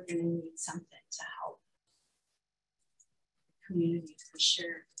 We're going to need something to help the community for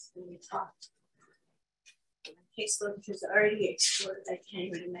sure. When we talk, my caseload has already exploded. I can't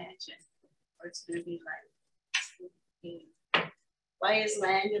even imagine what it's going to be like. Why is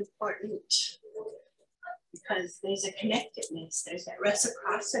land important? Because there's a connectedness, there's that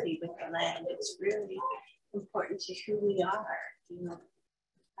reciprocity with the land. It's really important to who we are. You know,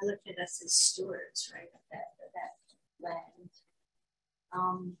 I look at us as stewards, right, of that land.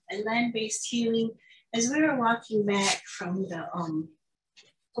 And land-based healing, as we were walking back from the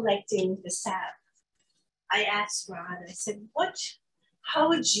collecting the sap, I asked Rod, I said, how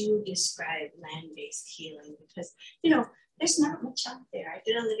would you describe land-based healing? Because, you know, there's not much out there. I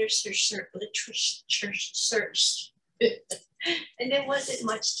did a literature search, and there wasn't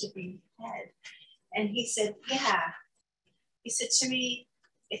much to be had. And he said, yeah. He said to me,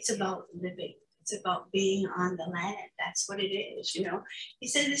 it's about living. It's about being on the land. That's what it is, you know. He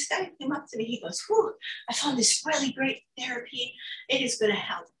said, this guy came up to me. He goes, whew, I found this really great therapy. It is going to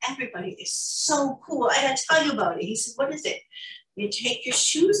help everybody. It's so cool. I got to tell you about it. He said, what is it? You take your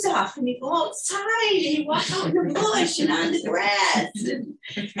shoes off and you go outside and you walk out in the bush and on the grass.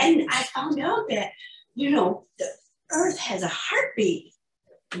 And I found out that, you know, the earth has a heartbeat.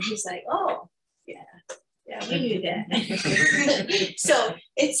 And he's like, oh, yeah, we knew that. So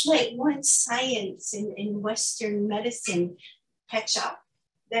it's like once science in Western medicine catch up,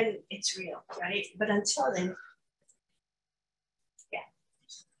 then it's real, right? But until then, yeah,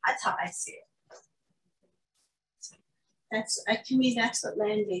 that's how I see it. To me, that's what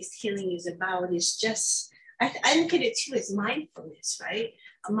land-based healing is about. Is just, I look at it too as mindfulness, right?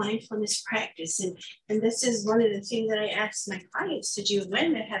 A mindfulness practice. And this is one of the things that I ask my clients to do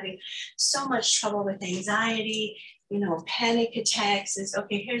when they're having so much trouble with anxiety, you know, panic attacks. Is,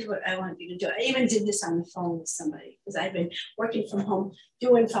 okay, here's what I want you to do. I even did this on the phone with somebody because I've been working from home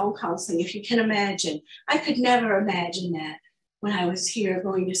doing phone counseling. If you can imagine, I could never imagine that when I was here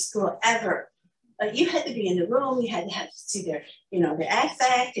going to school ever. You had to be in the room, you had to see their, you know, their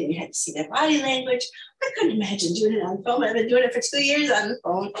affect, and you had to see their body language. I couldn't imagine doing it on the phone. I've been doing it for 2 years on the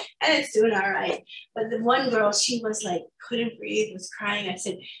phone, and it's doing all right. But the one girl, she was like, couldn't breathe, was crying. I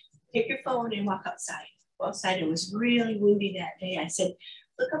said, take your phone and walk outside. Go outside. It was really windy that day. I said,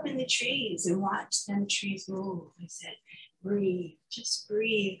 look up in the trees and watch them trees move. I said, breathe, just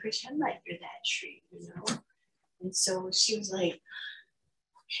breathe. Pretend like you're that tree, you know? And so she was like,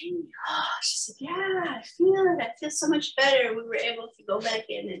 hey, oh, she said, yeah, I feel it. I feel so much better. We were able to go back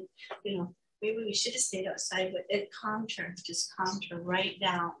in and, you know, maybe we should have stayed outside, but it calmed her, just calmed her right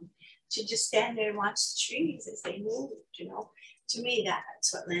down to just stand there and watch the trees as they moved, you know. To me,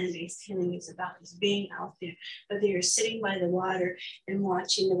 that's what land-based healing is about, is being out there, whether you're sitting by the water and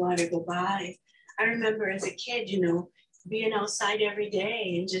watching the water go by. I remember as a kid, you know, being outside every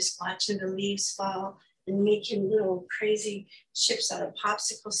day and just watching the leaves fall and making little crazy ships out of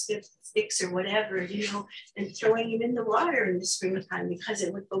popsicle sticks or whatever, you know, and throwing them in the water in the springtime because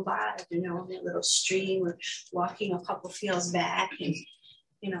it would go by, you know, that little stream, or walking a couple fields back and,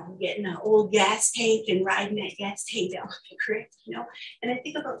 you know, getting an old gas tank and riding that gas tank down the creek, you know. And I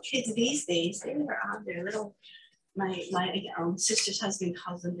think about kids these days, they are on their little, my sister's husband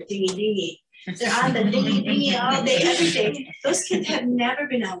calls them the dingy dingy. They're on the dingy dingy all day, every day. Those kids have never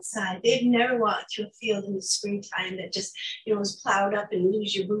been outside. They've never walked through a field in the springtime that just, you know, was plowed up and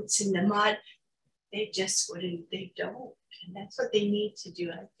lose your boots in the mud. They just wouldn't, they don't. And that's what they need to do,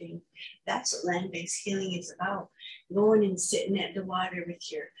 I think. That's what land-based healing is about. Going and sitting at the water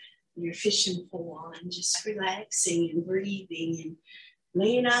with your fishing pole and just relaxing and breathing and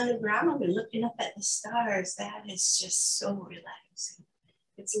laying on the ground and looking up at the stars. That is just so relaxing.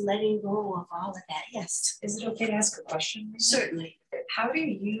 it's letting go of all of that. Yes. Is it okay to ask a question? Certainly. How do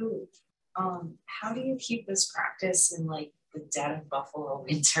you keep this practice in like the dead of Buffalo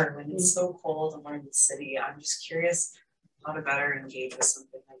winter when it's so cold and we're in the city? I'm just curious how to better engage with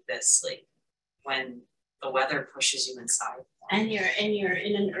something like this, like when the weather pushes you inside. And you're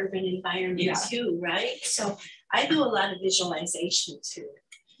in an urban environment too, right? So I do a lot of visualization too.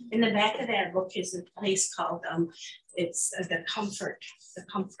 In the back of that book is a place called it's the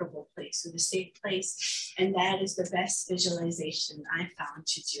comfortable place, or the safe place, and that is the best visualization I found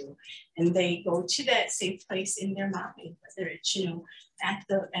to do. And they go to that safe place in their mind, whether it's at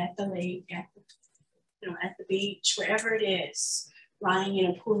the lake, at the beach, wherever it is, lying in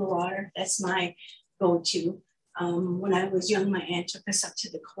a pool of water. That's my go-to. When I was young, my aunt took us up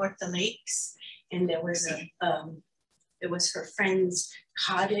to the Kawartha Lakes, and there was it was her friend's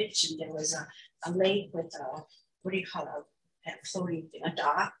cottage, and there was a lake with what do you call that floating thing, a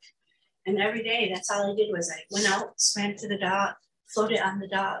dock. And every day, that's all I did was I went out, swam to the dock, floated on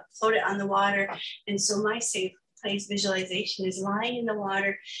the water. And so my safe place visualization is lying in the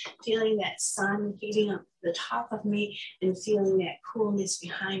water, feeling that sun heating up the top of me and feeling that coolness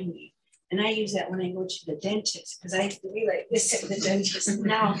behind me. And I use that when I go to the dentist, because I used to be like this at the dentist. And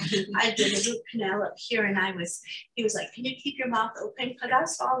now I did a root canal up here, and he was like, "Can you keep your mouth open?" Because I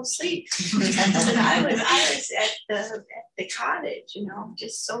was falling asleep. And I was at the cottage,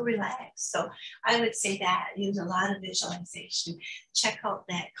 just so relaxed. So I would say that, use a lot of visualization. Check out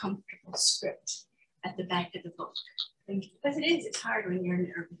that comfortable script at the back of the book. Because it's hard when you're in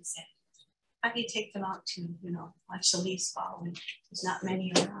an urban setting. How do you take them out to, watch the leaves fall when there's not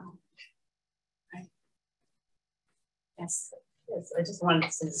many around? Yes, I just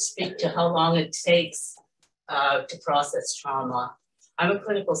wanted to speak to how long it takes to process trauma. I'm a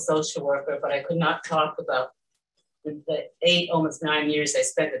clinical social worker, but I could not talk about the almost 9 years I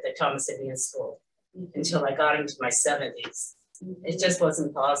spent at the Thomas Indian School until I got into my 70s. It just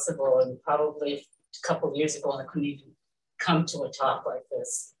wasn't possible, and probably a couple of years ago I couldn't even come to a talk like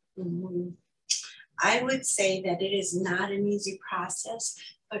this. I would say that it is not an easy process.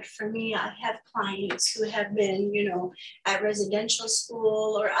 But for me, I have clients who have been, at residential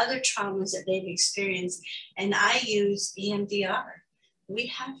school or other traumas that they've experienced, and I use EMDR. We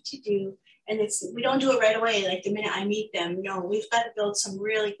have to do, and we don't do it right away, like the minute I meet them. No, we've got to build some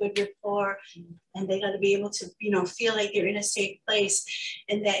really good rapport, and they got to be able to, feel like they're in a safe place.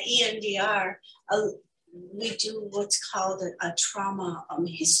 And that EMDR, we do what's called a trauma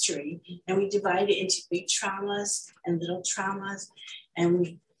history, and we divide it into big traumas and little traumas. And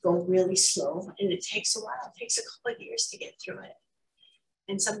we go really slow, and it takes a while. It takes a couple of years to get through it.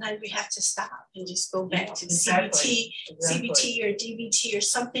 And sometimes we have to stop and just go back to CBT or DBT or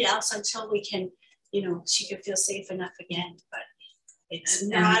something else until we can, she can feel safe enough again. But it's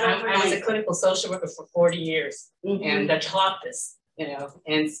not overnight. I was a clinical social worker for 40 years, and I taught this,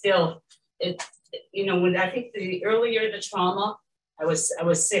 and still, when I think the earlier the trauma, I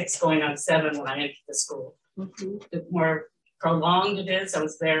was 6 going on 7 when I entered the school. The more prolonged it is, I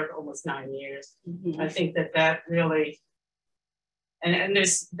was there almost 9 years. I think that really, and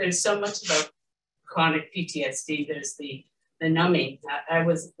there's so much about chronic PTSD. There's the numbing. I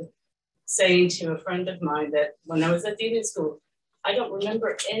was saying to a friend of mine that when I was at the Indian School, I don't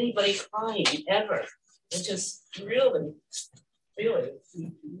remember anybody crying ever, which is really, really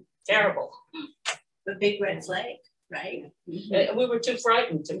terrible. The big red flag, right? We were too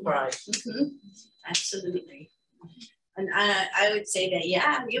frightened to cry. Absolutely. And I would say that,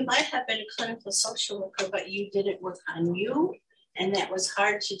 you might have been a clinical social worker, but you didn't work on you, and that was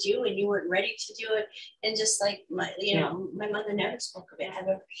hard to do, and you weren't ready to do it. And just like my mother never spoke of it.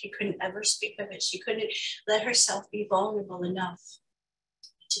 She couldn't ever speak of it. She couldn't let herself be vulnerable enough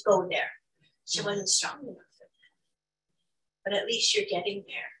to go there. She wasn't strong enough for that. But at least you're getting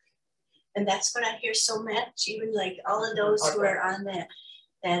there. And that's what I hear so much, even like all of those who are on that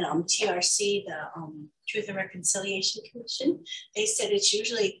TRC, the Truth and Reconciliation Commission, they said it's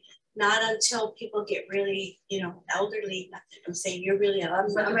usually not until people get really, elderly, not that I'm saying you're really,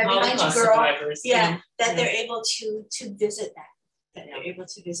 I'm right behind you, girl. That they're able to visit that they're able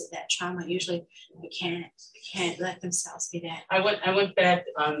to visit that trauma. Usually they can't let themselves be that. I went back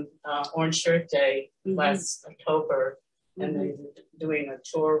on Orange Shirt Day last October, and they were doing a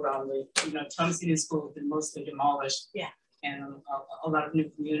tour around the, Thomas Indian School has been mostly demolished. And a lot of new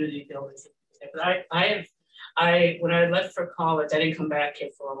community buildings. But when I left for college, I didn't come back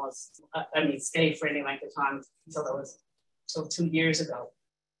here for stay for any length of time until 2 years ago.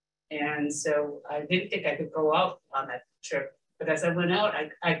 And so I didn't think I could go out on that trip. But as I went out,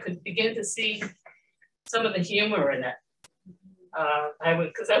 I could begin to see some of the humor in it.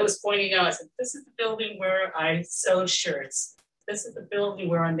 because I was pointing out, I said, this is the building where I sewed shirts. This is the building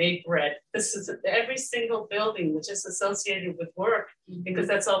where I made bread. This is every single building which is associated with work, because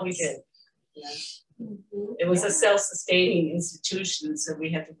that's all we did. Yeah. It was a self-sustaining institution, so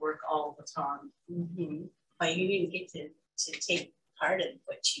we had to work all the time. But you didn't get to take part of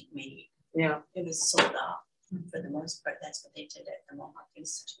what you made. Yeah. It was sold off for the most part. That's what they did at the Mohawk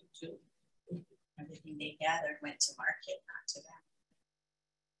Institute too. Everything they gathered went to market, not to them.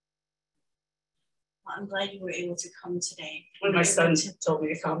 Well, I'm glad you were able to come today. When my son told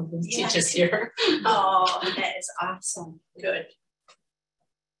me to come and teach us here. Oh, that is awesome. Good.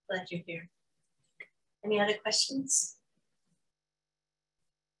 Glad you're here. Any other questions?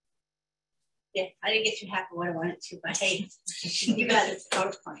 Yeah, I didn't get through half of what I wanted to, but hey, you got it.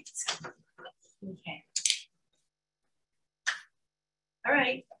 PowerPoint. So. Okay. All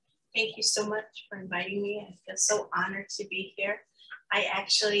right. Thank you so much for inviting me. I feel so honored to be here. I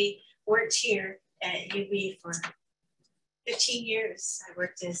actually worked here at UB for 15 years. I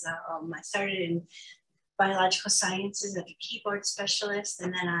worked as I started in biological sciences as a keyboard specialist,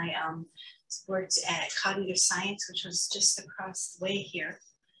 and then I worked at cognitive science, which was just across the way here.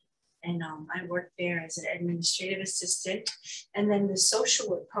 And I worked there as an administrative assistant. And then the social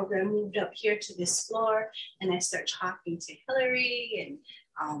work program moved up here to this floor, and I started talking to Hillary and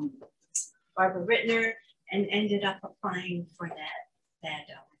Barbara Rittner, and ended up applying for that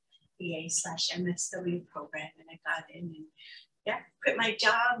BA/MSW program. And I got in and yeah, quit my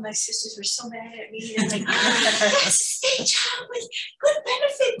job. My sisters were so mad at me. They're like, that's a state job with good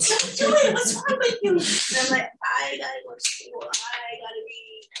benefits. Don't do it. What's wrong with you? And I'm like, I gotta go to school. I gotta be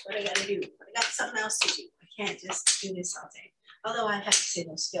what I gotta do. I got something else to do. I can't just do this all day. Although I have to say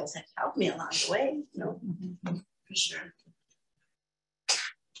those skills have helped me along the way. No, for sure.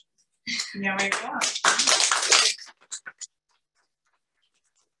 Now I go.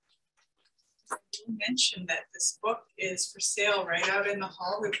 You mentioned that this book is for sale right out in the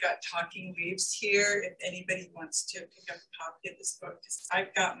hall. We've got talking leaves here if anybody wants to pick up a copy of this book, because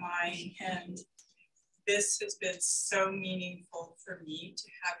I've got mine, and this has been so meaningful for me to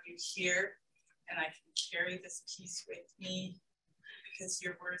have you here, and I can carry this piece with me because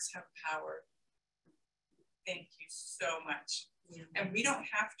your words have power. Thank you so much. And we don't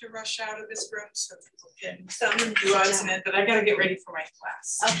have to rush out of this room, so people can do odds and ends, but I gotta get ready for my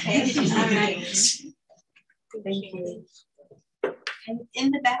class. Okay, all right. Thank you. And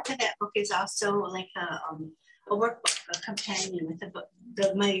in the back of that book is also like a workbook, a companion with a book,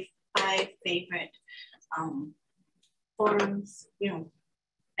 my 5 favorite forums,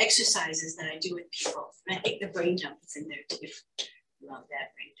 exercises that I do with people. And I think the brain dump is in there too. Love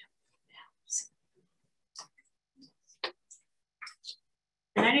that brain dump.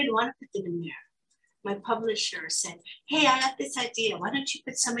 And I didn't want to put them in there. My publisher said, hey, I got this idea. Why don't you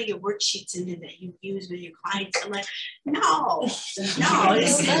put some of your worksheets in there that you use with your clients? I'm like, no, it's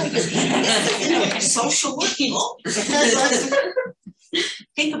social work.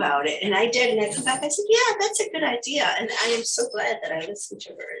 Think about it. And I did. And I come back, I said, yeah, that's a good idea. And I am so glad that I listened to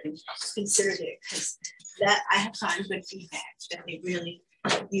her and considered it, because that I have gotten good feedback that they really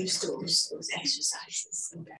use those exercises. Okay.